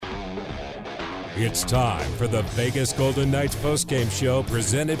It's time for the Vegas Golden Knights postgame show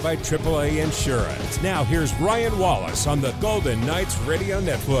presented by AAA Insurance. Now here's Ryan Wallace on the Golden Knights Radio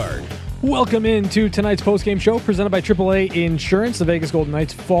Network. Welcome into tonight's postgame show presented by AAA Insurance. The Vegas Golden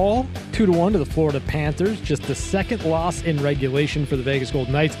Knights fall 2-1 to the Florida Panthers. Just the second loss in regulation for the Vegas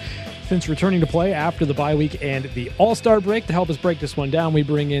Golden Knights since returning to play after the bye week and the All-Star break. To help us break this one down, we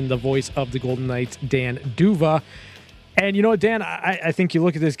bring in the voice of the Golden Knights, Dan D'Uva. And you know what, Dan, I think you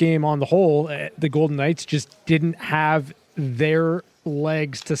look at this game on the whole, the Golden Knights just didn't have their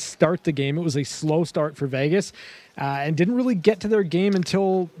legs to start the game. It was a slow start for Vegas and didn't really get to their game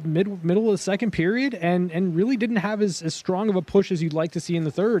until middle of the second period and really didn't have as strong of a push as you'd like to see in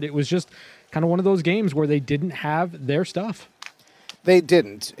the third. It was just kind of one of those games where they didn't have their stuff. They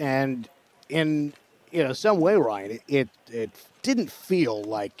didn't. And in some way, Ryan, it didn't feel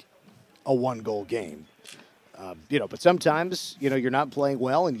like a one-goal game. But sometimes, you're not playing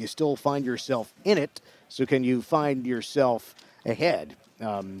well and you still find yourself in it. So can you find yourself ahead?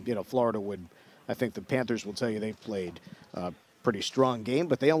 Florida would, I think the Panthers will tell you they played a pretty strong game,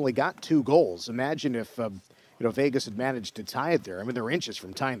 but they only got 2 goals. Imagine if, Vegas had managed to tie it there. I mean, they're inches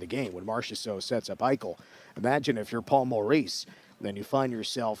from tying the game when Marchessault sets up Eichel. Imagine if you're Paul Maurice, then you find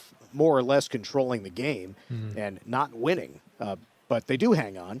yourself more or less controlling the game and not winning. But they do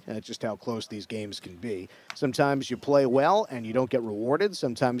hang on, and it's just how close these games can be. Sometimes you play well and you don't get rewarded.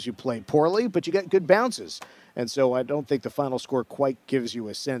 Sometimes you play poorly, but you get good bounces. And so I don't think the final score quite gives you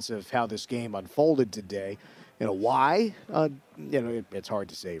a sense of how this game unfolded today. Why? It's hard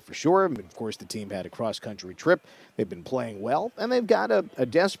to say for sure. I mean, of course, the team had a cross-country trip. They've been playing well, and they've got a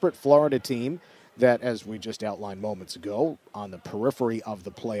desperate Florida team that, as we just outlined moments ago, on the periphery of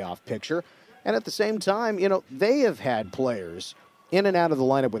the playoff picture. And at the same time, they have had players in and out of the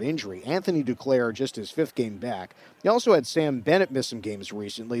lineup with injury. Anthony Duclair, just his 5th game back. He also had Sam Bennett miss some games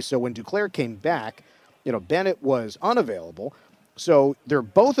recently, so when Duclair came back, Bennett was unavailable. So they're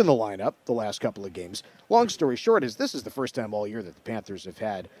both in the lineup the last couple of games. Long story short is this is the first time all year that the Panthers have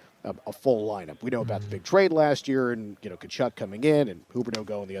had a full lineup. We know about the big trade last year and, Tkachuk coming in and Huberdeau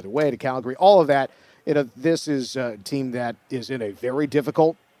going the other way to Calgary. All of that, this is a team that is in a very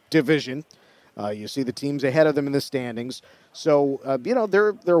difficult division. You see the teams ahead of them in the standings. So,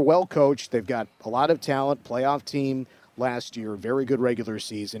 they're well coached. They've got a lot of talent, playoff team last year, very good regular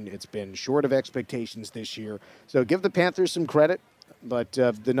season. It's been short of expectations this year. So give the Panthers some credit, but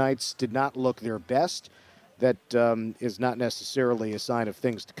the Knights did not look their best. That is not necessarily a sign of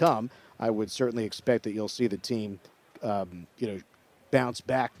things to come. I would certainly expect that you'll see the team, bounce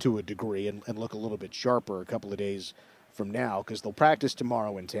back to a degree and look a little bit sharper a couple of days from now because they'll practice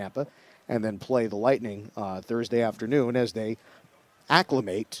tomorrow in Tampa and then play the Lightning Thursday afternoon as they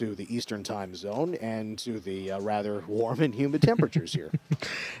acclimate to the Eastern time zone and to the rather warm and humid temperatures here.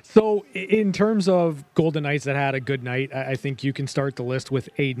 So in terms of Golden Knights that had a good night, I think you can start the list with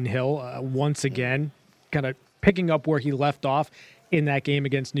Adin Hill once again, kind of picking up where he left off in that game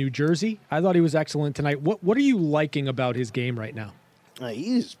against New Jersey. I thought he was excellent tonight. What are you liking about his game right now?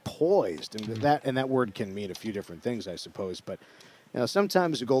 He's poised, and that word can mean a few different things, I suppose, but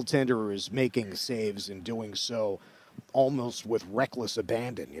sometimes a goaltender is making saves and doing so almost with reckless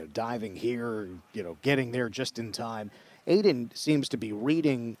abandon, diving here, getting there just in time. Adin seems to be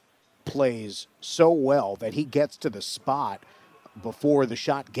reading plays so well that he gets to the spot before the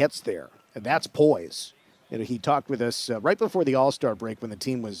shot gets there, and that's poise. He talked with us right before the All-Star break when the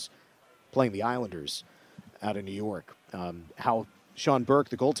team was playing the Islanders out of New York, how Sean Burke,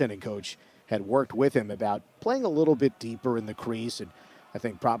 the goaltending coach, had worked with him about playing a little bit deeper in the crease, and I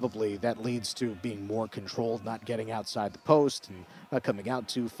think probably that leads to being more controlled, not getting outside the post and not coming out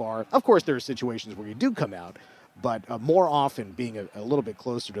too far. Of course, there are situations where you do come out, but more often being a little bit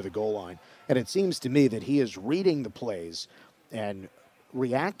closer to the goal line. And it seems to me that he is reading the plays and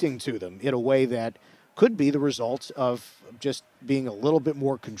reacting to them in a way that could be the result of just being a little bit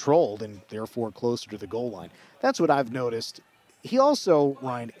more controlled and therefore closer to the goal line. That's what I've noticed. He also,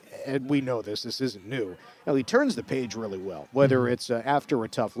 Ryan, and we know this isn't new, he turns the page really well. Whether it's after a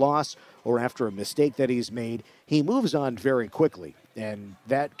tough loss or after a mistake that he's made, he moves on very quickly. And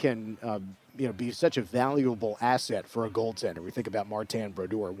that can be such a valuable asset for a goaltender. We think about Martin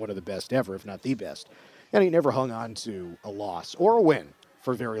Brodeur, one of the best ever, if not the best. And he never hung on to a loss or a win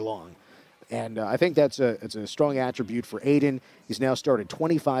for very long. And I think it's a strong attribute for Adin. He's now started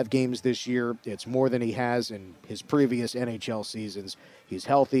 25 games this year. It's more than he has in his previous NHL seasons. He's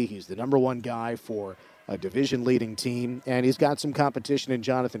healthy. He's the number one guy for a division-leading team, and he's got some competition in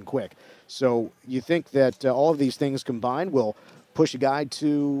Jonathan Quick. So you think that all of these things combined will push a guy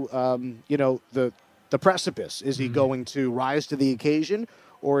to, the precipice? Is he going to rise to the occasion,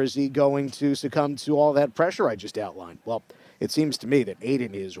 or is he going to succumb to all that pressure I just outlined? Well, it seems to me that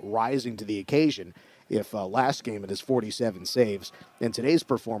Aiden is rising to the occasion. If last game it is 47 saves and today's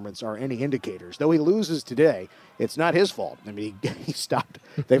performance are any indicators, though he loses today, it's not his fault. I mean, he stopped.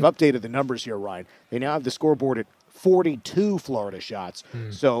 They've updated the numbers here, Ryan. They now have the scoreboard at 42 Florida shots.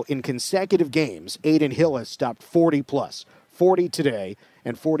 So in consecutive games, Aiden Hill has stopped 40+, 40 today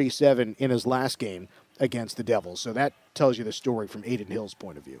and 47 in his last game against the Devils. So that tells you the story from Aiden Hill's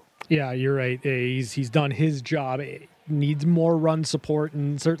point of view. Yeah, you're right. He's done his job. It needs more run support,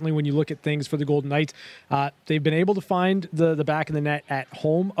 and certainly when you look at things for the Golden Knights, they've been able to find the back of the net at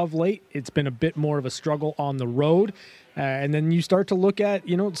home of late. It's been a bit more of a struggle on the road. And then you start to look at,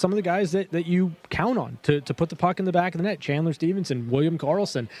 some of the guys that you count on to put the puck in the back of the net, Chandler Stevenson, William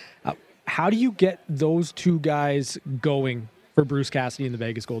Karlsson. How do you get those two guys going for Bruce Cassidy and the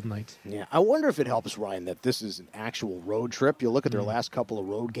Vegas Golden Knights? Yeah, I wonder if it helps, Ryan, that this is an actual road trip. You look at their last couple of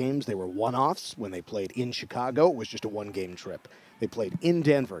road games, they were one-offs. When they played in Chicago, it was just a one-game trip. They played in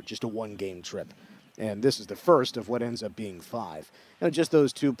Denver, just a one-game trip. And this is the first of what ends up being 5. Just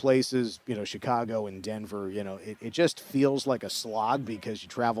those two places, Chicago and Denver, it just feels like a slog because you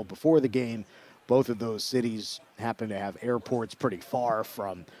travel before the game. Both of those cities happen to have airports pretty far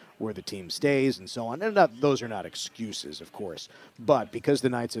from where the team stays and so on. And those are not excuses, of course. But because the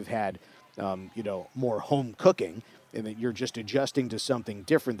Knights have had, more home cooking, and that you're just adjusting to something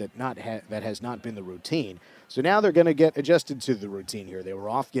different that has not been the routine. So now they're going to get adjusted to the routine here. They were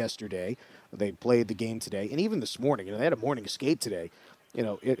off yesterday. They played the game today. And even this morning, they had a morning skate today.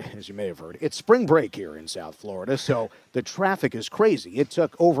 As you may have heard, it's spring break here in South Florida, so the traffic is crazy. It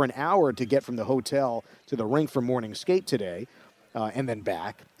took over an hour to get from the hotel to the rink for morning skate today, and then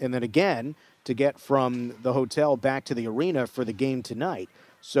back, and then again to get from the hotel back to the arena for the game tonight.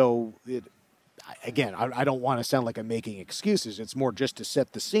 So, I don't want to sound like I'm making excuses. It's more just to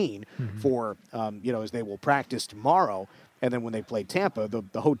set the scene for, as they will practice tomorrow. And then when they play Tampa,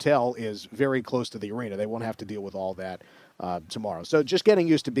 the hotel is very close to the arena. They won't have to deal with all that tomorrow. So just getting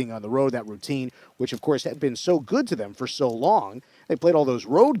used to being on the road, that routine, which, of course, had been so good to them for so long. They played all those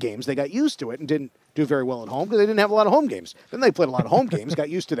road games. They got used to it and didn't do very well at home because they didn't have a lot of home games. Then they played a lot of home games, got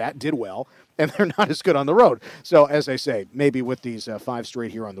used to that, did well, and they're not as good on the road. So, as I say, maybe with these 5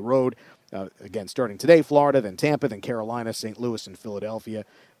 straight here on the road, again, starting today, Florida, then Tampa, then Carolina, St. Louis, and Philadelphia,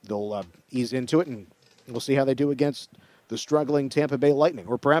 they'll ease into it, and we'll see how they do against the struggling Tampa Bay Lightning,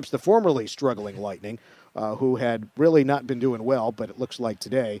 or perhaps the formerly struggling Lightning, who had really not been doing well, but it looks like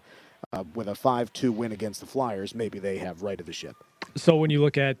today, with a 5-2 win against the Flyers, maybe they have righted the ship. So when you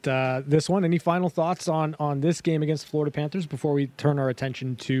look at this one, any final thoughts on this game against the Florida Panthers before we turn our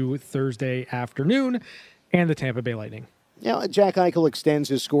attention to Thursday afternoon and the Tampa Bay Lightning? Jack Eichel extends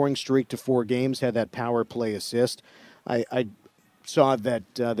his scoring streak to 4 games, had that power play assist. I saw that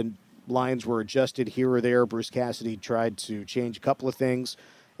the lines were adjusted here or there. Bruce Cassidy tried to change a couple of things.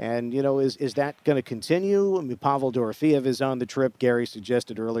 And, is that going to continue? I mean, Pavel Dorofeev is on the trip. Gary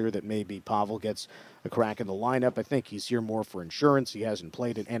suggested earlier that maybe Pavel gets a crack in the lineup. I think he's here more for insurance. He hasn't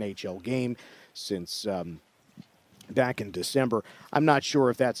played an NHL game since back in December. I'm not sure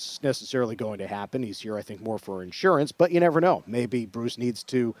if that's necessarily going to happen. He's here, I think, more for insurance, but you never know. Maybe Bruce needs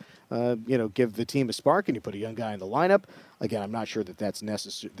to, give the team a spark, and you put a young guy in the lineup. Again, I'm not sure that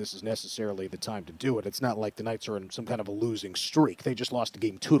this is necessarily the time to do it. It's not like the Knights are in some kind of a losing streak. They just lost the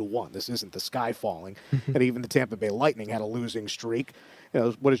game 2-1. This isn't the sky falling. And even the Tampa Bay Lightning had a losing streak.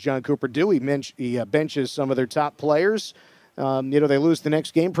 What does John Cooper do? He benches some of their top players. They lose the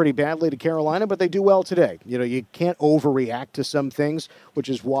next game pretty badly to Carolina, but they do well today. You can't overreact to some things, which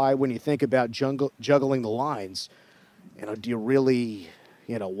is why when you think about juggling the lines, do you really,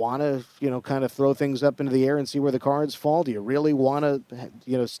 want to, kind of throw things up into the air and see where the cards fall? Do you really want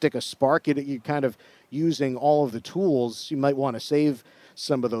to, stick a spark? You're kind of using all of the tools. You might want to save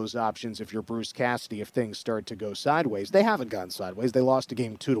some of those options if you're Bruce Cassidy if things start to go sideways. They haven't gone sideways. They lost a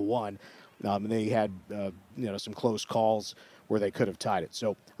game 2-1. And they had, some close calls where they could have tied it.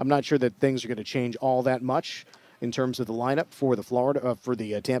 So I'm not sure that things are going to change all that much in terms of the lineup for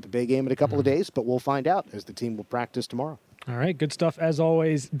the Tampa Bay game in a couple of days, but we'll find out as the team will practice tomorrow. All right, good stuff as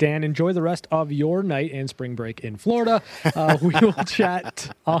always, Dan. Enjoy the rest of your night and spring break in Florida. We will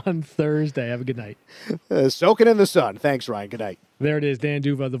chat on Thursday. Have a good night. Soaking in the sun. Thanks, Ryan. Good night. There it is, Dan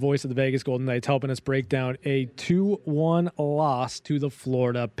D'Uva, the voice of the Vegas Golden Knights, helping us break down a 2-1 loss to the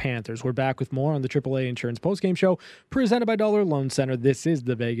Florida Panthers. We're back with more on the AAA Insurance Postgame Show, presented by Dollar Loan Center. This is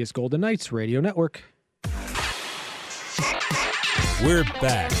the Vegas Golden Knights Radio Network. We're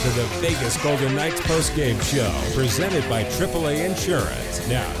back to the Vegas Golden Knights postgame show, presented by AAA Insurance.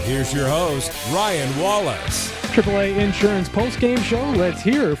 Now, here's your host, Ryan Wallace. AAA Insurance post-game show. Let's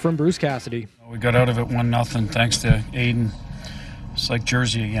hear from Bruce Cassidy. We got out of it 1-0 thanks to Aiden. It's like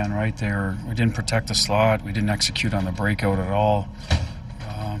Jersey again, right there. We didn't protect the slot. We didn't execute on the breakout at all.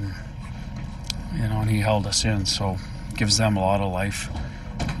 And he held us in, so it gives them a lot of life.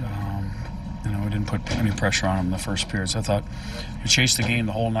 We didn't put any pressure on them in the first period. So I thought we chased the game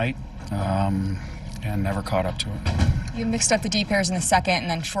the whole night and never caught up to it. You mixed up the D pairs in the second and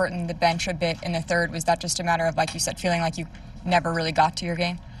then shortened the bench a bit in the third. Was that just a matter of, like you said, feeling like you never really got to your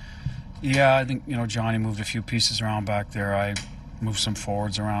game? Yeah, I think, Johnny moved a few pieces around back there. I moved some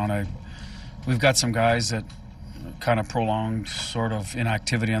forwards around. We've got some guys that kind of prolonged sort of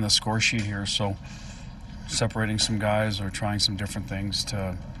inactivity on the score sheet here, so separating some guys or trying some different things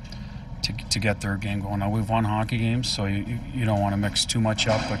to get their game going. Now, we've won hockey games, so you don't want to mix too much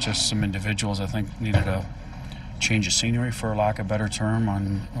up, but just some individuals, I think, needed a change of scenery, for lack of a better term,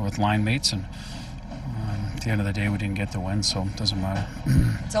 with line mates, and at the end of the day, we didn't get the win, so it doesn't matter.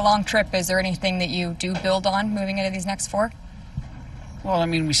 It's a long trip. Is there anything that you do build on moving into these next four? Well,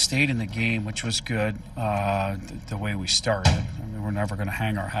 we stayed in the game, which was good, the way we started. We're never going to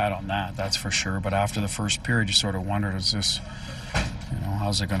hang our hat on that, that's for sure. But after the first period, you sort of wondered, is this,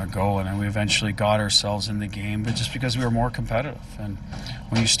 how's it going to go? And then we eventually got ourselves in the game, but just because we were more competitive. And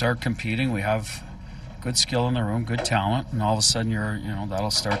when you start competing, we have good skill in the room, good talent, and all of a sudden that'll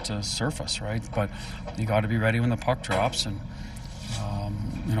start to surface, right? But you got to be ready when the puck drops, and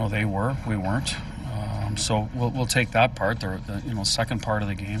we weren't. So we'll take that part, the second part of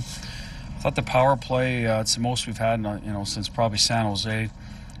the game. I thought the power play, it's the most we've had, since probably San Jose.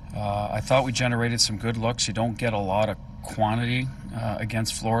 I thought we generated some good looks. You don't get a lot of quantity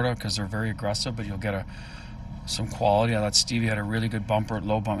against Florida because they're very aggressive, but you'll get some quality. I thought Stevie had a really good bumper at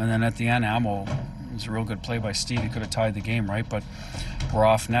low bump, and then at the end, Amo, it was a real good play by Steve. He could have tied the game, right? But we're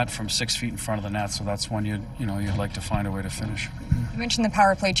off net from 6 feet in front of the net, so that's when you'd like to find a way to finish. You mentioned the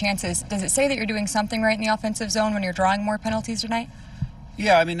power play chances. Does it say that you're doing something right in the offensive zone when you're drawing more penalties tonight?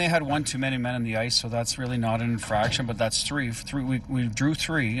 Yeah, they had one too many men in the ice, so that's really not an infraction, but that's three. We drew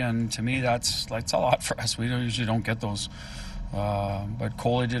 3, and to me, that's a lot for us. We usually don't get those. But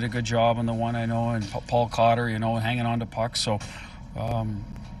Coley did a good job on the one, I know, and Paul Cotter, hanging on to pucks. So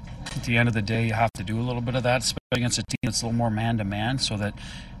at the end of the day, you have to do a little bit of that, especially against a team that's a little more man-to-man, so that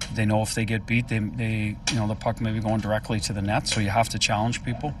they know if they get beat, they the puck may be going directly to the net, so you have to challenge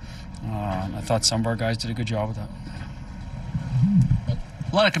people. I thought some of our guys did a good job with that.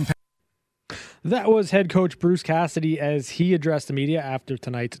 A lot of That was head coach Bruce Cassidy as he addressed the media after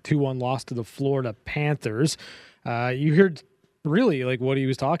tonight's 2-1 loss to the Florida Panthers. You heard really what he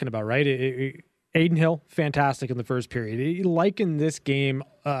was talking about, right? Aiden Hill, fantastic in the first period. He likened this game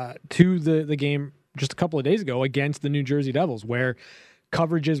to the game just a couple of days ago against the New Jersey Devils, where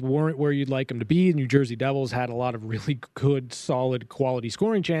coverages weren't where you'd like them to be. The New Jersey Devils had a lot of really good, solid, quality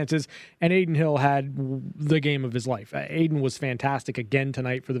scoring chances, and Aiden Hill had the game of his life. Aiden was fantastic again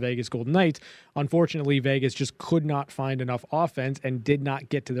tonight for the Vegas Golden Knights. Unfortunately, Vegas just could not find enough offense and did not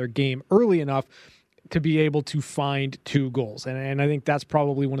get to their game early enough to be able to find 2 goals. And I think that's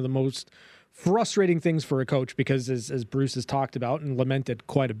probably one of the most frustrating things for a coach, because as Bruce has talked about and lamented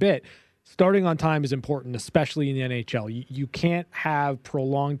quite a bit, starting on time is important, especially in the NHL. You can't have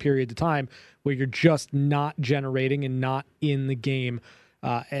prolonged periods of time where you're just not generating and not in the game.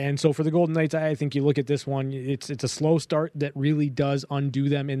 And so for the Golden Knights, I think you look at this one, it's a slow start that really does undo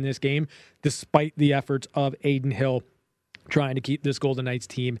them in this game, despite the efforts of Aiden Hill trying to keep this Golden Knights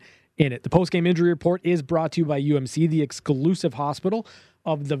team in it. The post-game injury report is brought to you by UMC, the exclusive hospital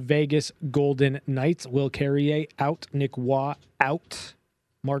of the Vegas Golden Knights. Will Carrier out, Nick Waugh out,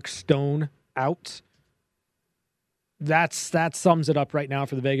 Mark Stone out. That sums it up right now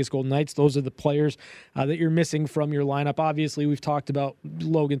for the Vegas Golden Knights. Those are the players that you're missing from your lineup. Obviously, we've talked about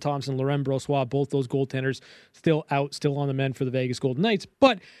Logan Thompson, Laurent Brossoit, both those goaltenders still out, still on the mend for the Vegas Golden Knights.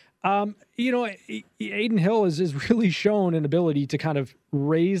 But, Aiden Hill has really shown an ability to kind of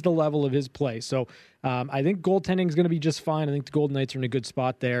raise the level of his play. So I think goaltending is going to be just fine. I think the Golden Knights are in a good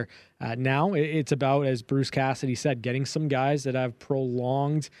spot there. Now it's about, as Bruce Cassidy said, getting some guys that have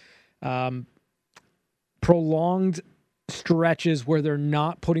prolonged stretches where they're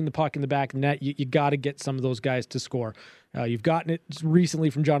not putting the puck in the back of the net. You got to get some of those guys to score. You've gotten it recently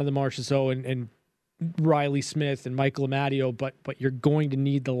from Jonathan Marchessault and Riley Smith and Michael Amadio, but you're going to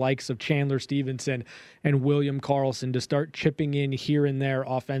need the likes of Chandler Stevenson and William Karlsson to start chipping in here and there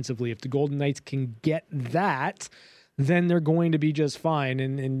offensively. If the Golden Knights can get that, then they're going to be just fine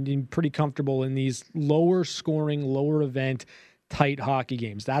and pretty comfortable in these lower scoring, lower event, tight hockey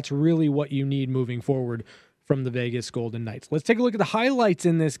games. That's really what you need moving forward from the Vegas Golden Knights. Let's take a look at the highlights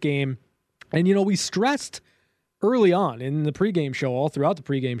in this game. And, we stressed early on in the pregame show, all throughout the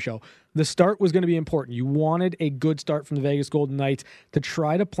pregame show, the start was going to be important. You wanted a good start from the Vegas Golden Knights to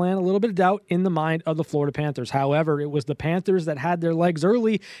try to plant a little bit of doubt in the mind of the Florida Panthers. However, it was the Panthers that had their legs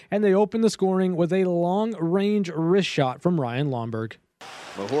early, and they opened the scoring with a long-range wrist shot from Ryan Lomberg.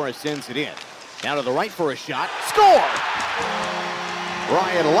 Mahura sends it in. Now to the right for a shot. Score!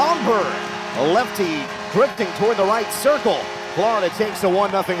 Ryan Lomberg, a lefty drifting toward the right circle. Florida takes a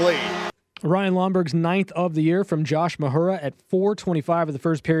 1-0 lead. Ryan Lomberg's 9th of the year from Josh Mahura at 4:25 of the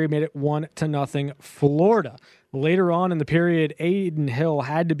first period made it 1-0 Florida. Later on in the period, Aiden Hill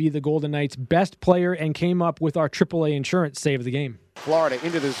had to be the Golden Knights' best player and came up with our AAA insurance save of the game. Florida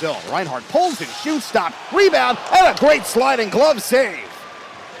into the zone. Reinhart pulls and shoots, stop, rebound, and a great sliding glove save.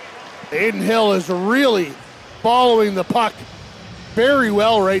 Aiden Hill is really following the puck very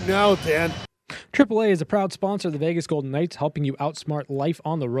well right now, Dan. AAA is a proud sponsor of the Vegas Golden Knights, helping you outsmart life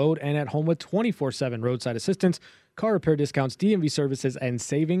on the road and at home with 24/7 roadside assistance, car repair discounts, DMV services, and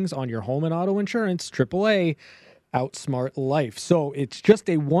savings on your home and auto insurance. AAA, outsmart life. So it's just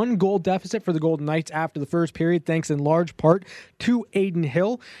a 1-goal deficit for the Golden Knights after the first period, thanks in large part to Aiden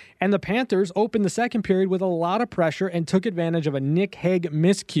Hill. And the Panthers opened the second period with a lot of pressure and took advantage of a Nick Hague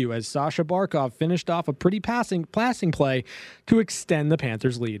miscue as Sasha Barkov finished off a pretty passing play to extend the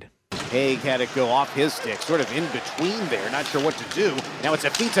Panthers' lead. Hague had it go off his stick, sort of in between there, not sure what to do. Now it's a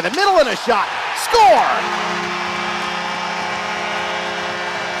feed to the middle and a shot. Score!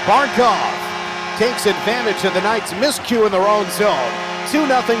 Barkov takes advantage of the Knights' miscue in their own zone.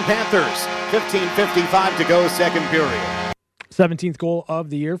 2-0 Panthers, 15:55 to go, second period. 17th goal of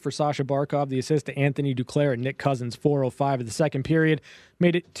the year for Sasha Barkov. The assist to Anthony Duclair and Nick Cousins, 4:05 of the second period,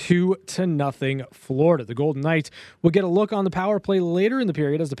 made it 2-0 Florida. The Golden Knights would get a look on the power play later in the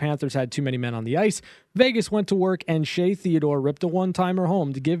period as the Panthers had too many men on the ice. Vegas went to work and Shea Theodore ripped a one-timer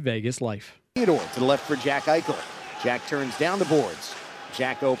home to give Vegas life. Theodore to the left for Jack Eichel. Jack turns down the boards.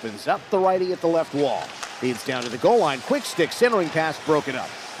 Jack opens up the righty at the left wall. Feeds down to the goal line. Quick stick centering pass broken up.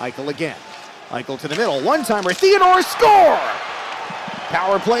 Eichel again. Eichel to the middle. One-timer. Theodore score!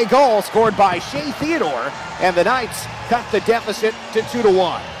 Power play goal scored by Shea Theodore, and the Knights cut the deficit to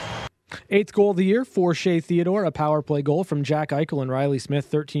 2-1. 8th goal of the year for Shea Theodore, a power play goal from Jack Eichel and Riley Smith,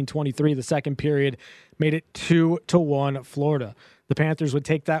 13:23 the second period, made it 2-1 Florida. The Panthers would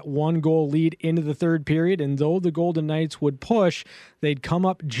take that 1-goal lead into the third period, and though the Golden Knights would push, they'd come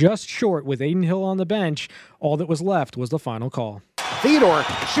up just short with Aiden Hill on the bench. All that was left was the final call. Theodore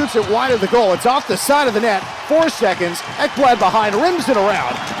shoots it wide of the goal. It's off the side of the net. 4 seconds. Ekblad behind, rims it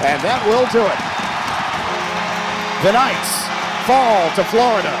around, and that will do it. The Knights fall to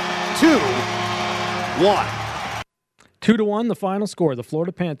Florida, 2-1. 2-1, the final score. The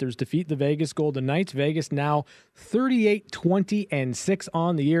Florida Panthers defeat the Vegas Golden Knights. Vegas now 38-20-6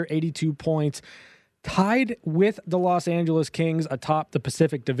 on the year, 82 points. Tied with the Los Angeles Kings atop the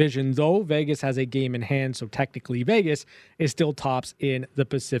Pacific Division, though Vegas has a game in hand, so technically Vegas is still tops in the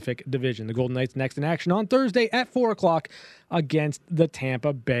Pacific Division. The Golden Knights next in action on Thursday at 4 o'clock against the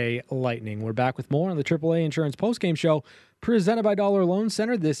Tampa Bay Lightning. We're back with more on the AAA Insurance Postgame Show presented by Dollar Loan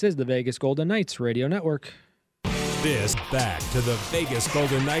Center. This is the Vegas Golden Knights Radio Network. This back to the Vegas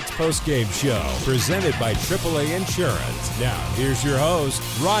Golden Knights postgame show, presented by AAA Insurance. Now, here's your host,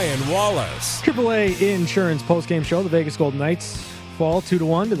 Ryan Wallace. AAA Insurance postgame show. The Vegas Golden Knights fall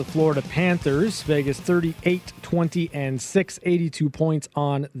 2-1 to the Florida Panthers. Vegas 38-20-6, 82 points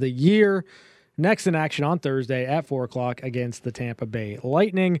on the year. Next in action on Thursday at 4 o'clock against the Tampa Bay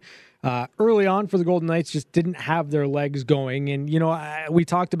Lightning. Early on for the Golden Knights, just didn't have their legs going. And, you know, we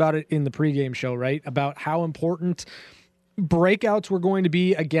talked about it in the pregame show, right? About how important breakouts were going to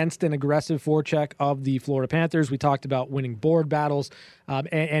be against an aggressive forecheck of the Florida Panthers. We talked about winning board battles,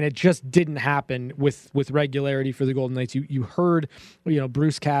 and it just didn't happen with regularity for the Golden Knights. You heard,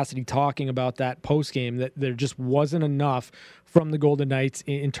 Bruce Cassidy talking about that postgame, that there just wasn't enough from the Golden Knights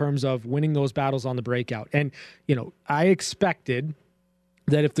in terms of winning those battles on the breakout. And, I expected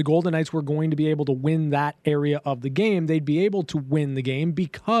that if the Golden Knights were going to be able to win that area of the game, they'd be able to win the game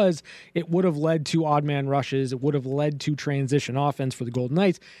because it would have led to odd man rushes. It would have led to transition offense for the Golden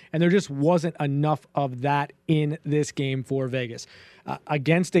Knights. And there just wasn't enough of that in this game for Vegas.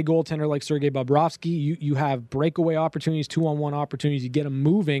 Against a goaltender like Sergei Bobrovsky, you have breakaway opportunities, 2-on-1 opportunities, you get them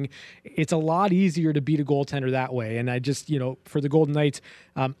moving. It's a lot easier to beat a goaltender that way. And I just, for the Golden Knights,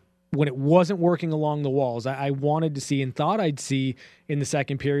 when it wasn't working along the walls, I wanted to see and thought I'd see in the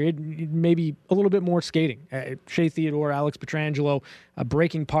second period maybe a little bit more skating. Shea Theodore, Alex Pietrangelo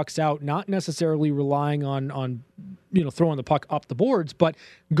breaking pucks out, not necessarily relying on throwing the puck up the boards, but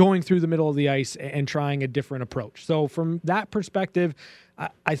going through the middle of the ice and trying a different approach. So from that perspective,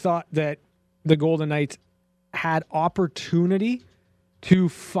 I thought that the Golden Knights had opportunity to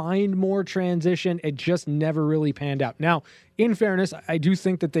find more transition. It just never really panned out. Now, in fairness, I do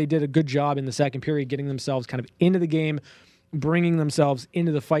think that they did a good job in the second period getting themselves kind of into the game, bringing themselves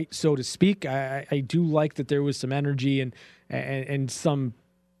into the fight, so to speak. I do like that there was some energy and some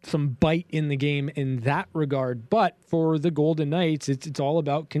bite in the game in that regard. But for the Golden Knights, it's all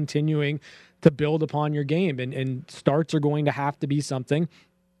about continuing to build upon your game, and starts are going to have to be something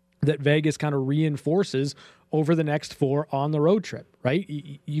that Vegas kind of reinforces over the next 4 on the road trip, right?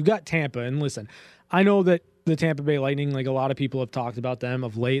 You got Tampa, and listen, I know that the Tampa Bay Lightning, like a lot of people have talked about them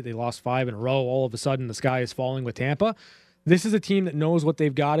of late, they lost 5 in a row. All of a sudden, the sky is falling with Tampa. This is a team that knows what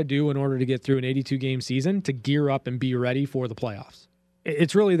they've got to do in order to get through an 82-game season to gear up and be ready for the playoffs.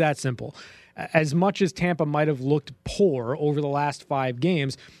 It's really that simple. As much as Tampa might have looked poor over the last 5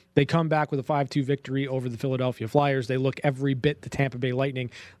 games, they come back with a 5-2 victory over the Philadelphia Flyers. They look every bit the Tampa Bay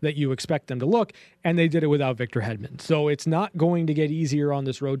Lightning that you expect them to look, and they did it without Victor Hedman. So it's not going to get easier on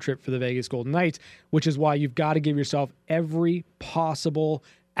this road trip for the Vegas Golden Knights, which is why you've got to give yourself every possible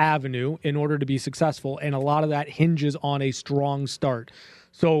avenue in order to be successful, and a lot of that hinges on a strong start.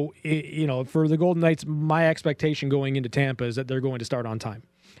 So, for the Golden Knights, my expectation going into Tampa is that they're going to start on time.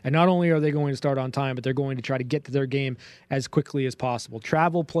 And not only are they going to start on time, but they're going to try to get to their game as quickly as possible.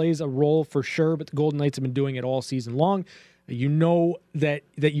 Travel plays a role for sure, but the Golden Knights have been doing it all season long. You know that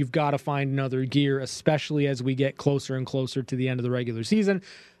you've got to find another gear, especially as we get closer and closer to the end of the regular season.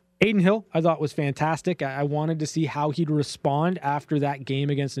 Adin Hill, I thought, was fantastic. I wanted to see how he'd respond after that game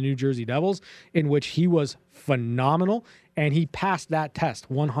against the New Jersey Devils, in which he was phenomenal, and he passed that test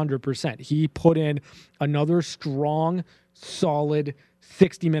 100%. He put in another strong, solid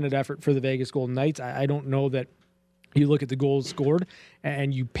 60-minute effort for the Vegas Golden Knights. I don't know that you look at the goals scored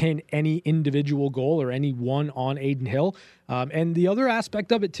and you pin any individual goal or any one on Adin Hill. And the other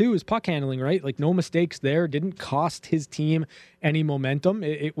aspect of it, too, is puck handling, right? Like, no mistakes there. Didn't cost his team any momentum.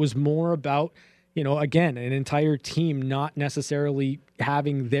 It was more about, again, an entire team not necessarily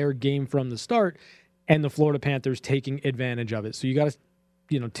having their game from the start and the Florida Panthers taking advantage of it. So you got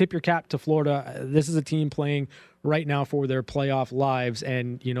to, tip your cap to Florida. This is a team playing right now for their playoff lives.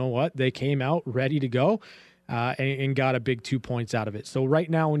 And you know what? They came out ready to go. And got a big 2 points out of it. So right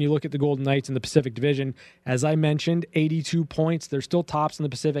now, when you look at the Golden Knights in the Pacific Division, as I mentioned, 82 points. They're still tops in the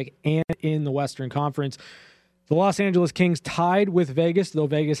Pacific and in the Western Conference. The Los Angeles Kings tied with Vegas, though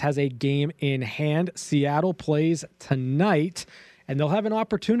Vegas has a game in hand. Seattle plays tonight, and they'll have an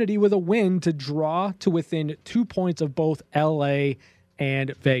opportunity with a win to draw to within 2 points of both LA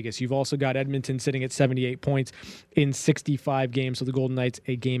and Vegas. You've also got Edmonton sitting at 78 points in 65 games. So the Golden Knights,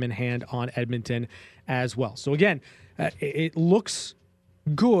 a game in hand on Edmonton as well. So again, it looks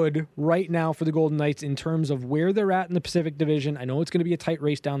good right now for the Golden Knights in terms of where they're at in the Pacific Division. I know it's going to be a tight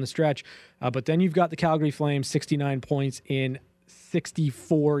race down the stretch, but then you've got the Calgary Flames, 69 points in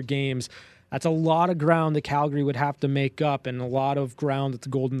 64 games. That's a lot of ground that Calgary would have to make up, and a lot of ground that the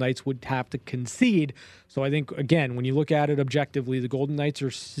Golden Knights would have to concede. So I think, again, when you look at it objectively, the Golden Knights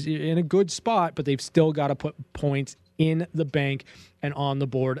are in a good spot, but they've still got to put points in the bank and on the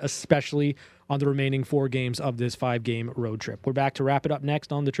board, especially on the remaining 4 games of this 5-game road trip. We're back to wrap it up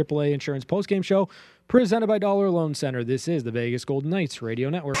next on the AAA Insurance Postgame Show, presented by Dollar Loan Center. This is the Vegas Golden Knights Radio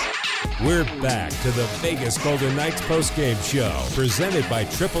Network. We're back to the Vegas Golden Knights postgame show, presented by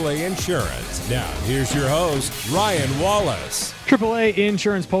AAA Insurance. Now, here's your host, Ryan Wallace. AAA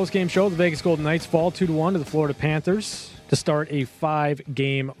Insurance postgame show. The Vegas Golden Knights fall 2-1 to the Florida Panthers to start a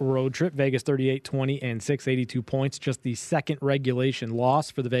 5-game road trip. Vegas 38-20 and 682 points. Just the second regulation loss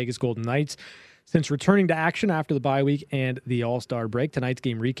for the Vegas Golden Knights since returning to action after the bye week and the All-Star break. Tonight's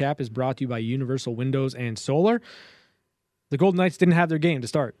game recap is brought to you by Universal Windows and Solar. The Golden Knights didn't have their game to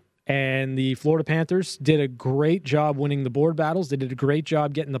start, and the Florida Panthers did a great job winning the board battles. They did a great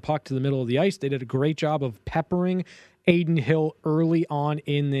job getting the puck to the middle of the ice. They did a great job of peppering Adin Hill early on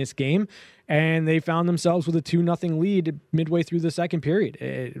in this game, and they found themselves with a 2-0 lead midway through the second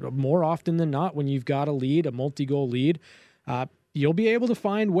period. More often than not, when you've got a lead, a multi-goal lead, you'll be able to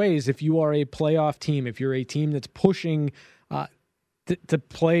find ways, if you are a playoff team, if you're a team that's pushing to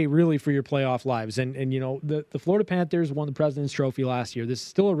play really for your playoff lives. And the Florida Panthers won the President's Trophy last year. This is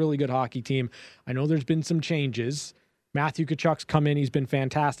still a really good hockey team. I know there's been some changes. Matthew Tkachuk's come in. He's been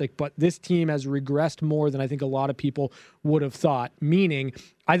fantastic. But this team has regressed more than I think a lot of people would have thought, meaning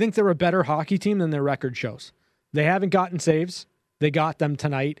I think they're a better hockey team than their record shows. They haven't gotten saves. They got them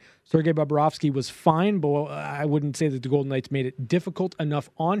tonight. Sergei Bobrovsky was fine, but I wouldn't say that the Golden Knights made it difficult enough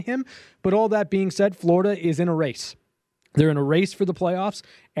on him. But all that being said, Florida is in a race. They're in a race for the playoffs,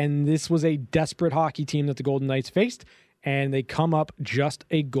 and this was a desperate hockey team that the Golden Knights faced, and they come up just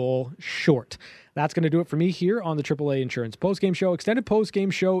a goal short. That's going to do it for me here on the AAA Insurance Postgame Show. Extended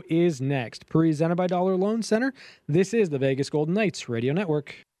Postgame Show is next. Presented by Dollar Loan Center. This is the Vegas Golden Knights Radio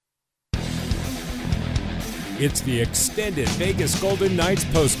Network. It's the extended Vegas Golden Knights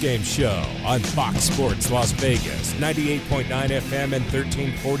postgame show on Fox Sports Las Vegas, 98.9 FM and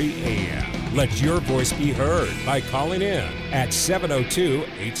 1340 AM. Let your voice be heard by calling in at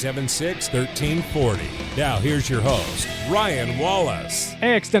 702-876-1340. Now here's your host, Ryan Wallace.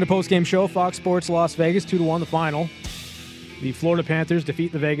 Hey, extended postgame show, Fox Sports Las Vegas, 2-1 the final. The Florida Panthers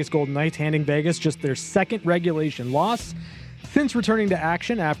defeat the Vegas Golden Knights, handing Vegas just their second regulation loss since returning to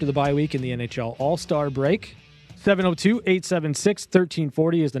action after the bye week in the NHL All-Star break.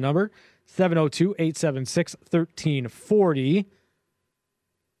 702-876-1340 is the number. 702-876-1340.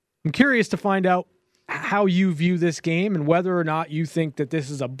 I'm curious to find out how you view this game and whether or not you think that this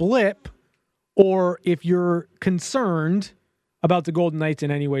is a blip or if you're concerned about the Golden Knights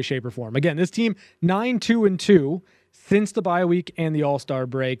in any way, shape, or form. Again, this team 9-2-2 since the bye week and the All-Star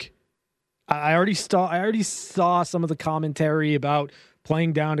break. I already saw some of the commentary about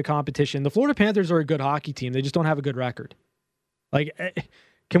playing down to competition. The Florida Panthers are a good hockey team. They just don't have a good record. Like,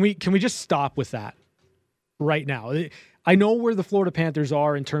 can we just stop with that right now? I know where the Florida Panthers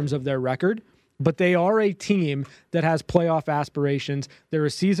are in terms of their record, but they are a team that has playoff aspirations. They're a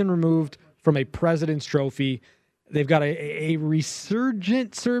season removed from a President's Trophy. They've got a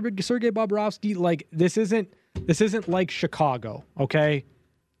resurgent Sergei Bobrovsky. Like, this isn't like Chicago, okay?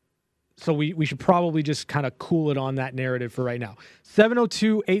 So we should probably just kind of cool it on that narrative for right now.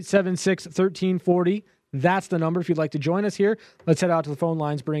 702-876-1340. That's the number if you'd like to join us here. Let's head out to the phone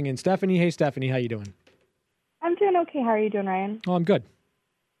lines, bring in Stephanie. Hey, Stephanie, how you doing? I'm doing okay. How are you doing, Ryan? Oh, I'm good.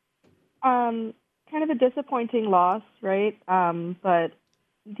 Kind of a disappointing loss, right? But,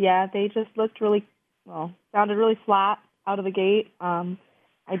 yeah, they just sounded really flat out of the gate. I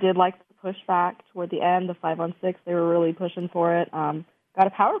did like the pushback toward the end, the 5-on-6. They were really pushing for it. Got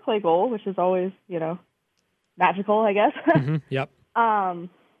a power play goal, which is always, magical, I guess. Mm-hmm. Yep. I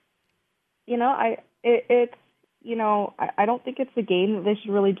don't think it's a game that they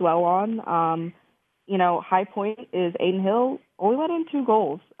should really dwell on. High point is Adin Hill only let in 2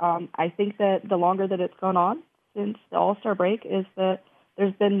 goals. I think that the longer that it's gone on since the All-Star break is that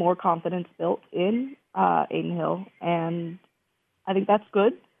there's been more confidence built in Adin Hill, and I think that's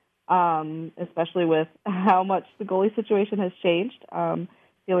good. Especially with how much the goalie situation has changed.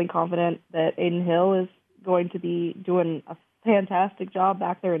 Feeling confident that Adin Hill is going to be doing a fantastic job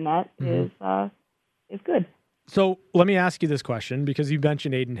back there in net is good. So let me ask you this question, because you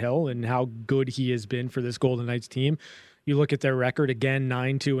mentioned Adin Hill and how good he has been for this Golden Knights team. You look at their record again,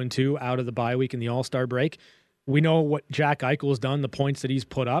 9-2-2 out of the bye week and the All-Star break. We know what Jack Eichel has done, the points that he's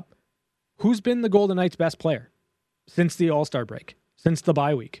put up. Who's been the Golden Knights' best player since the All-Star break, since the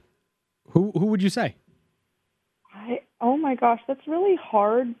bye week? Who would you say? Oh my gosh, that's really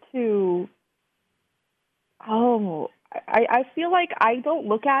hard to. I feel like I don't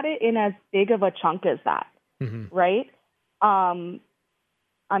look at it in as big of a chunk as that, right? I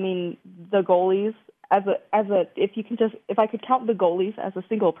mean, the goalies as a if I could count the goalies as a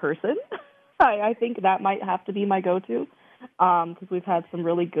single person, I think that might have to be my go-to because we've had some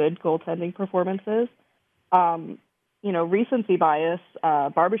really good goaltending performances. Recency bias,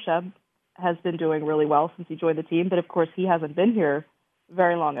 Barbashev has been doing really well since he joined the team, but of course he hasn't been here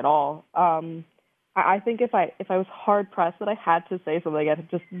very long at all. I think if I was hard pressed that I had to say something, I'd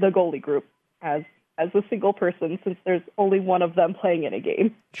just the goalie group as a single person, since there's only one of them playing in a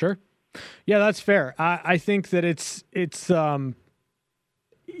game. Sure, yeah, that's fair. I think that it's again,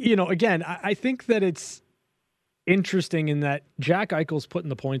 I think that it's interesting in that Jack Eichel's putting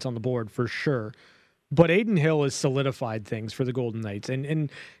the points on the board for sure. But Adin Hill has solidified things for the Golden Knights. And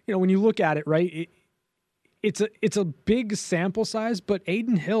when you look at it, right, it's a big sample size, but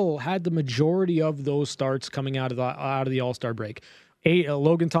Adin Hill had the majority of those starts coming out of the All-Star break.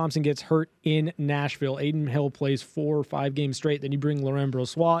 Logan Thompson gets hurt in Nashville. Adin Hill plays 4 or 5 games straight. Then you bring Laurent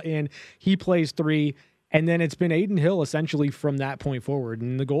Brossoit in. He plays 3. And then it's been Adin Hill essentially from that point forward.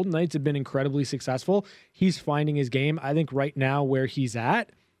 And the Golden Knights have been incredibly successful. He's finding his game. I think right now where he's at,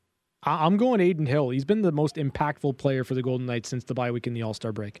 I'm going Adin Hill. He's been the most impactful player for the Golden Knights since the bye week in the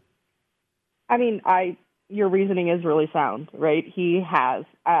All-Star break. I mean, your reasoning is really sound, right? He has,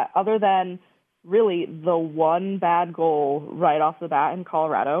 other than really the one bad goal right off the bat in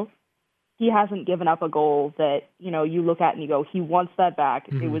Colorado, he hasn't given up a goal that, you look at and you go, he wants that back.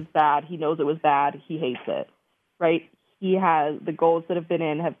 Mm-hmm. It was bad. He knows it was bad. He hates it, right? He has, the goals that have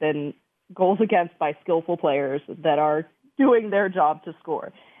been goals against by skillful players that are doing their job to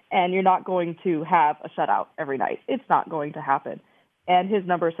score. and you're not going to have a shutout every night. It's not going to happen. And his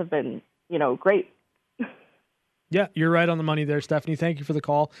numbers have been, great. Yeah, you're right on the money there, Stephanie. Thank you for the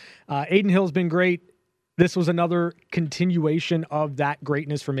call. Adin Hill's been great. This was another continuation of that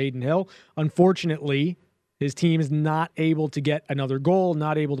greatness from Adin Hill. Unfortunately, his team is not able to get another goal,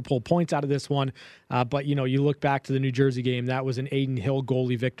 not able to pull points out of this one. But, you look back to the New Jersey game, that was an Adin Hill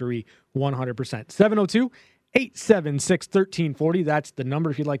goalie victory 100%. 702-876-1340. That's the number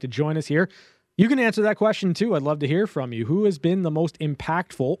if you'd like to join us here. You can answer that question, too. I'd love to hear from you. Who has been the most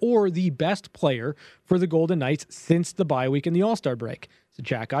impactful or the best player for the Golden Knights since the bye week and the All-Star break? Is it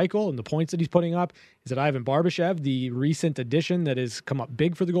Jack Eichel and the points that he's putting up? Is it Ivan Barbashev, the recent addition that has come up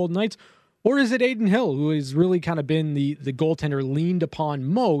big for the Golden Knights? Or is it Adin Hill, who has really kind of been the goaltender leaned upon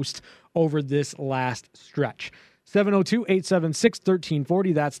most over this last stretch?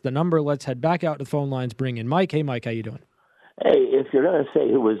 702-876-1340. That's the number. Let's head back out to the phone lines. Bring in Mike. Hey, Mike, how you doing? Hey, if you're going to say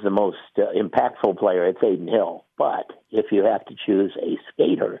who was the most impactful player, it's Adin Hill. But if you have to choose a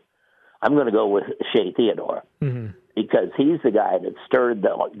skater, I'm going to go with Shea Theodore because he's the guy that stirred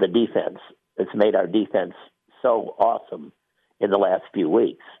the defense. That's made our defense so awesome in the last few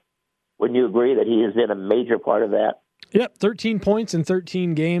weeks. Wouldn't you agree that he has been a major part of that? Yep, 13 points in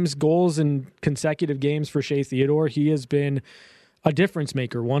 13 games, goals in consecutive games for Shea Theodore. He has been a difference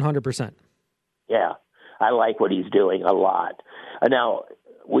maker, 100%. Yeah, I like what he's doing a lot. Now,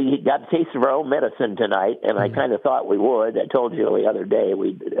 we got a taste of our own medicine tonight, and I kind of thought we would. I told you the other day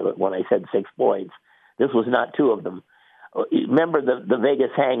when I said 6 points. This was not 2 of them. Remember the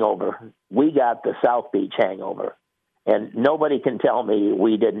Vegas hangover? We got the South Beach hangover, and nobody can tell me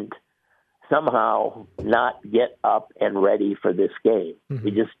we didn't somehow not get up and ready for this game.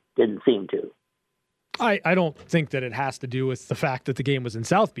 We just didn't seem to. I don't think that it has to do with the fact that the game was in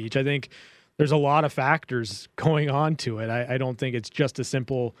South Beach. I think there's a lot of factors going on to it. I don't think it's just a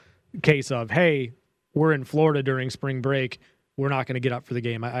simple case of, hey, we're in Florida during spring break, we're not going to get up for the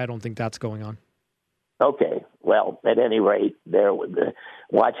game. I don't think that's going on. Okay. Well, at any rate, there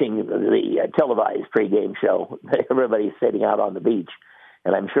watching the televised pregame show, everybody's sitting out on the beach.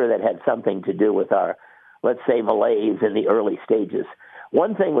 And I'm sure that had something to do with our, let's say, malaise in the early stages.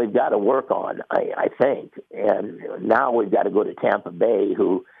 One thing we've got to work on, I think, and now we've got to go to Tampa Bay,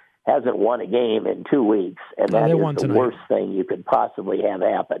 who hasn't won a game in 2 weeks, and that is the worst thing you could possibly have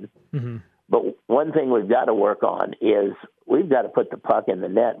happen. But one thing we've got to work on is we've got to put the puck in the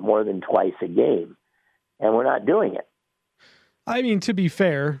net more than twice a game, and we're not doing it. I mean, to be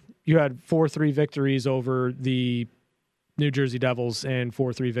fair, you had 4-3 victories over the New Jersey Devils and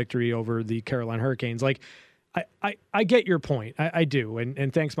 4-3 victory over the Carolina Hurricanes. Like, I get your point. I do.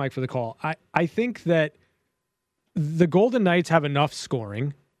 And thanks, Mike, for the call. I think that the Golden Knights have enough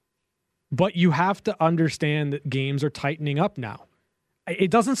scoring, but you have to understand that games are tightening up now.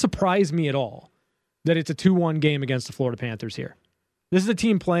 It doesn't surprise me at all that it's a 2-1 game against the Florida Panthers here. This is a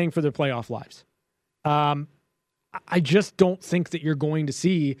team playing for their playoff lives. I just don't think that you're going to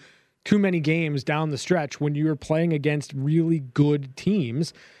see too many games down the stretch when you're playing against really good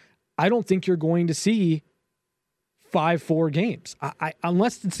teams. I don't think you're going to see 5-4 games.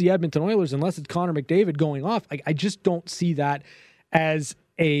 Unless it's the Edmonton Oilers, unless it's Connor McDavid going off, I just don't see that as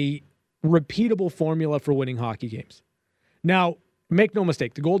a repeatable formula for winning hockey games. Now, make no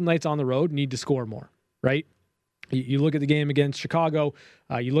mistake, the Golden Knights on the road need to score more, right? You look at the game against Chicago,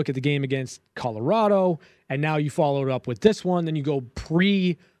 you look at the game against Colorado, and now you follow it up with this one, then you go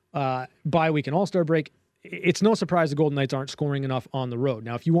bye week and All-Star break. It's no surprise the Golden Knights aren't scoring enough on the road.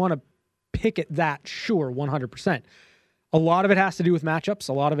 Now, if you want to pick at that, sure, 100%. A lot of it has to do with matchups.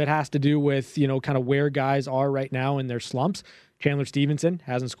 A lot of it has to do with, kind of where guys are right now in their slumps. Chandler Stevenson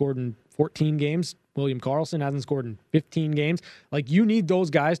hasn't scored in 14 games. William Karlsson hasn't scored in 15 games. Like, you need those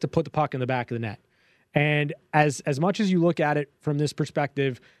guys to put the puck in the back of the net. And as much as you look at it from this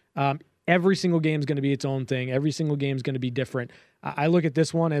perspective, every single game is going to be its own thing. Every single game is going to be different. I look at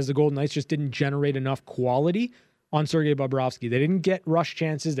this one as the Golden Knights just didn't generate enough quality on Sergei Bobrovsky. They didn't get rush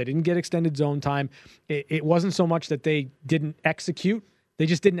chances. They didn't get extended zone time. It wasn't so much that they didn't execute. They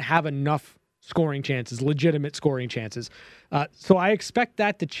just didn't have enough scoring chances, legitimate scoring chances. So I expect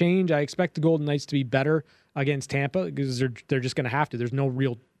that to change. I expect the Golden Knights to be better against Tampa because they're just going to have to. There's no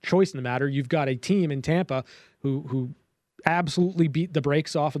real choice in the matter. You've got a team in Tampa who absolutely beat the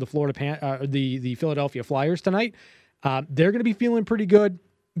brakes off of the Philadelphia Flyers tonight. They're going to be feeling pretty good,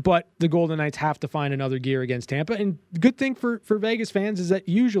 but the Golden Knights have to find another gear against Tampa. And the good thing for Vegas fans is that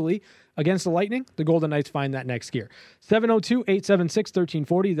usually against the Lightning, the Golden Knights find that next gear.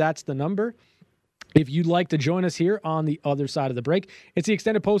 702-876-1340, that's the number. If you'd like to join us here on the other side of the break, it's the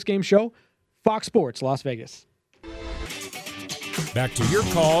extended postgame show, Fox Sports Las Vegas. Back to your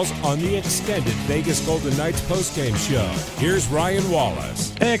calls on the extended Vegas Golden Knights postgame show. Here's Ryan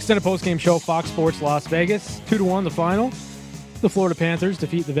Wallace. Hey, extended postgame show, Fox Sports Las Vegas. 2-1 the final. The Florida Panthers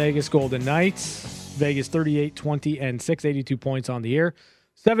defeat the Vegas Golden Knights. Vegas 38-20-6, 82 points on the year.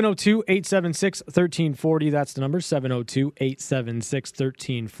 702-876-1340. That's the number,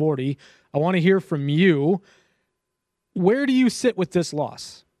 702-876-1340. I want to hear from you. Where do you sit with this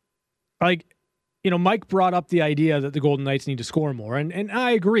loss? Mike brought up the idea that the Golden Knights need to score more. And I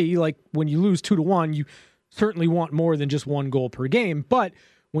agree, when you lose 2-1, you certainly want more than just one goal per game. But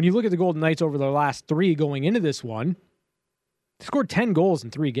when you look at the Golden Knights over their last 3 going into this one, they scored 10 goals in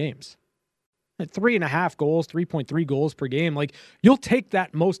 3 games. 3.5 goals, 3.3 goals per game. You'll take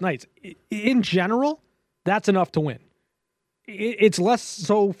that most nights. In general, that's enough to win. It's less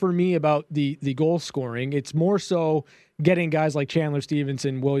so for me about the goal scoring. It's more so getting guys like Chandler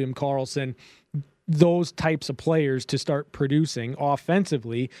Stevenson, William Karlsson, those types of players to start producing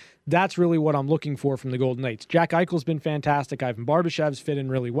offensively. That's really what I'm looking for from the Golden Knights. Jack Eichel's been fantastic. Ivan Barbashev's fit in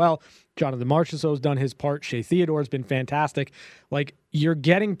really well. Jonathan Marchessault's done his part. Shea Theodore's been fantastic. You're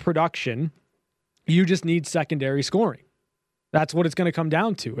getting production. You just need secondary scoring. That's what it's going to come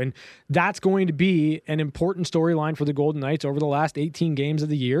down to. And that's going to be an important storyline for the Golden Knights over the last 18 games of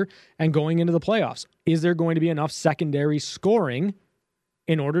the year and going into the playoffs. Is there going to be enough secondary scoring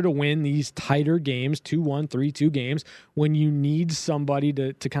in order to win these tighter games, 2-1, 3-2 games, when you need somebody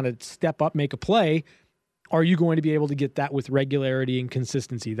to kind of step up, make a play? Are you going to be able to get that with regularity and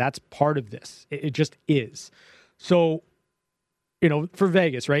consistency? That's part of this. It just is. So, for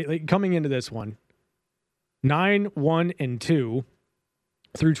Vegas, right? Coming into this one, 9-1-2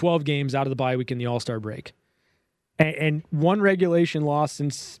 through 12 games out of the bye week in the All-Star break. And one regulation loss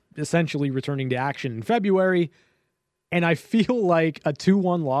since essentially returning to action in February. And I feel like a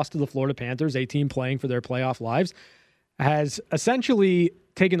 2-1 loss to the Florida Panthers, a team playing for their playoff lives, has essentially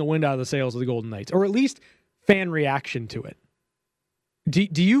taken the wind out of the sails of the Golden Knights, or at least fan reaction to it. Do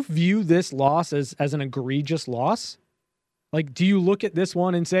you view this loss as an egregious loss? Do you look at this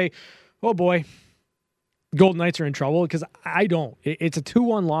one and say, oh boy, Golden Knights are in trouble? Because I don't. It's a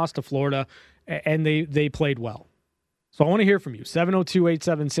 2-1 loss to Florida, and they played well. So I want to hear from you.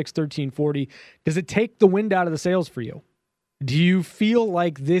 702-876-1340. Does it take the wind out of the sails for you? Do you feel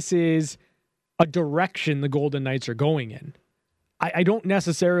like this is a direction the Golden Knights are going in? I don't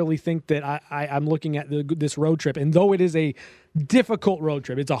necessarily think that I'm looking at this road trip, and though it is a difficult road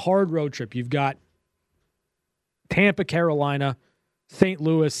trip, it's a hard road trip. You've got Tampa, Carolina, St.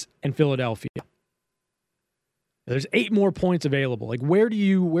 Louis, and Philadelphia. There's 8 more points available. Where do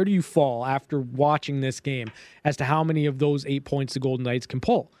you fall after watching this game as to how many of those 8 points the Golden Knights can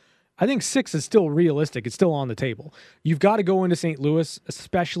pull? I think 6 is still realistic. It's still on the table. You've got to go into St. Louis,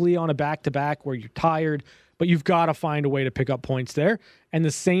 especially on a back-to-back where you're tired, but you've got to find a way to pick up points there. And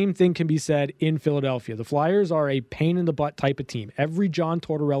the same thing can be said in Philadelphia. The Flyers are a pain-in-the-butt type of team. Every John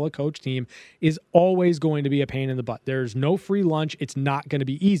Tortorella coach team is always going to be a pain in the butt. There's no free lunch. It's not going to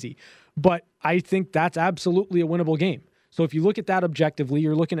be easy. But I think that's absolutely a winnable game. So if you look at that objectively,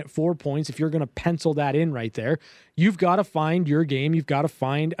 you're looking at 4 points. If you're going to pencil that in right there, you've got to find your game. You've got to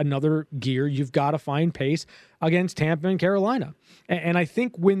find another gear. You've got to find pace against Tampa and Carolina. And I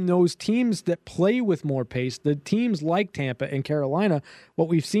think when those teams that play with more pace, the teams like Tampa and Carolina, what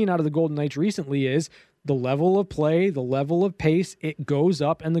we've seen out of the Golden Knights recently is the level of play, the level of pace, it goes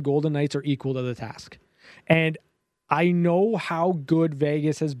up, and the Golden Knights are equal to the task. And I know how good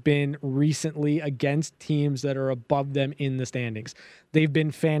Vegas has been recently against teams that are above them in the standings. They've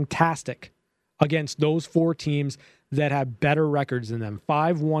been fantastic against those 4 teams that have better records than them.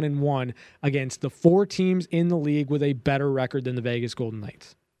 5-1-1 against the 4 teams in the league with a better record than the Vegas Golden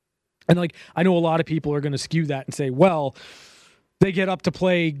Knights. And I know a lot of people are going to skew that and say, well, they get up to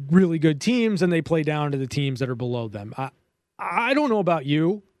play really good teams and they play down to the teams that are below them. I don't know about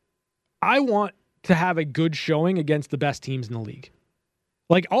you. I want to have a good showing against the best teams in the league.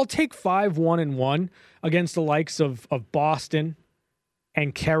 I'll take 5-1-1 against the likes of Boston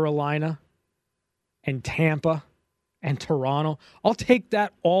and Carolina and Tampa and Toronto. I'll take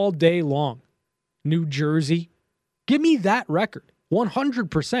that all day long. New Jersey. Give me that record.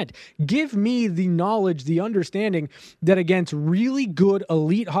 100%. Give me the knowledge, the understanding that against really good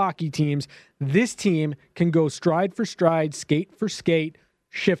elite hockey teams, this team can go stride for stride, skate for skate,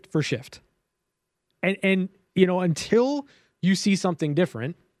 shift for shift. And until you see something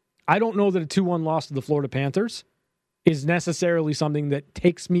different, I don't know that a 2-1 loss to the Florida Panthers is necessarily something that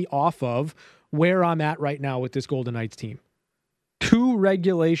takes me off of where I'm at right now with this Golden Knights team. 2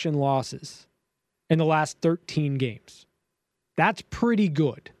 regulation losses in the last 13 games. That's pretty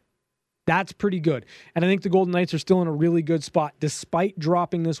good. That's pretty good. And I think the Golden Knights are still in a really good spot. Despite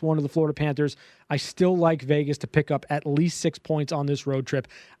dropping this one to the Florida Panthers, I still like Vegas to pick up at least 6 points on this road trip.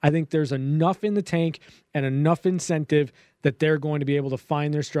 I think there's enough in the tank and enough incentive that they're going to be able to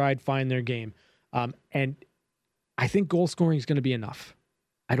find their stride, find their game. And I think goal scoring is going to be enough.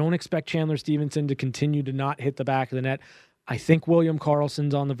 I don't expect Chandler Stevenson to continue to not hit the back of the net. I think William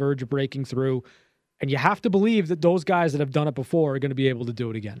Karlsson's on the verge of breaking through. And you have to believe that those guys that have done it before are going to be able to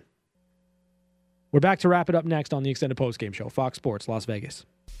do it again. We're back to wrap it up next on the Extended Postgame Show, Fox Sports Las Vegas.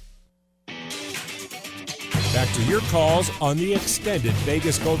 Back to your calls on the Extended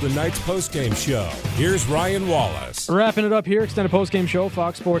Vegas Golden Knights Postgame Show. Here's Ryan Wallace. Wrapping it up here, Extended Postgame Show,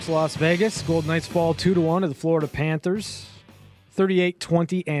 Fox Sports Las Vegas. Golden Knights fall 2-1 to the Florida Panthers.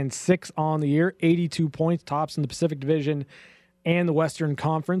 38-20-6 on the year. 82 points, tops in the Pacific Division and the Western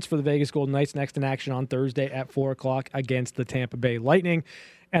Conference for the Vegas Golden Knights. Next in action on Thursday at 4 o'clock against the Tampa Bay Lightning.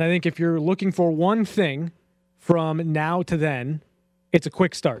 And I think if you're looking for one thing from now to then, it's a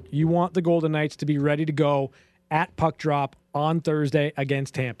quick start. You want the Golden Knights to be ready to go at puck drop on Thursday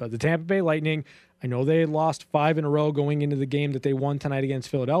against Tampa. The Tampa Bay Lightning, I know they had lost 5 in a row going into the game that they won tonight against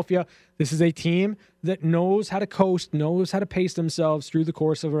Philadelphia. This is a team that knows how to coast, knows how to pace themselves through the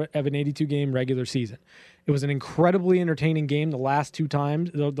course of an 82-game regular season. It was an incredibly entertaining game the last time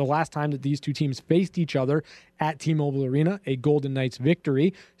that these two teams faced each other at T-Mobile Arena, a Golden Knights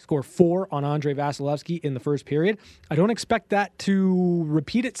victory. Score 4 on Andrei Vasilevsky in the first period. I don't expect that to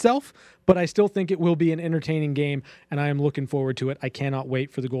repeat itself, but I still think it will be an entertaining game, and I am looking forward to it. I cannot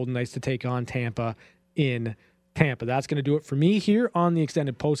wait for the Golden Knights to take on Tampa in Tampa. That's going to do it for me here on the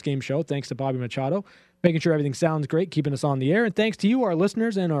Extended Postgame Show. Thanks to Bobby Machado, making sure everything sounds great, keeping us on the air. And thanks to you, our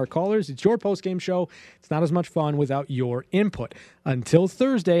listeners and our callers. It's your postgame show. It's not as much fun without your input. Until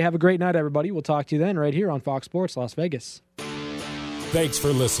Thursday, have a great night, everybody. We'll talk to you then right here on Fox Sports Las Vegas. Thanks for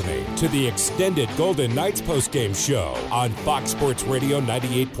listening to the Extended Golden Knights Postgame Show on Fox Sports Radio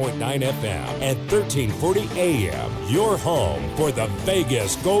 98.9 FM and 1340 AM. Your home for the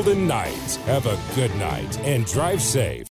Vegas Golden Knights. Have a good night and drive safe.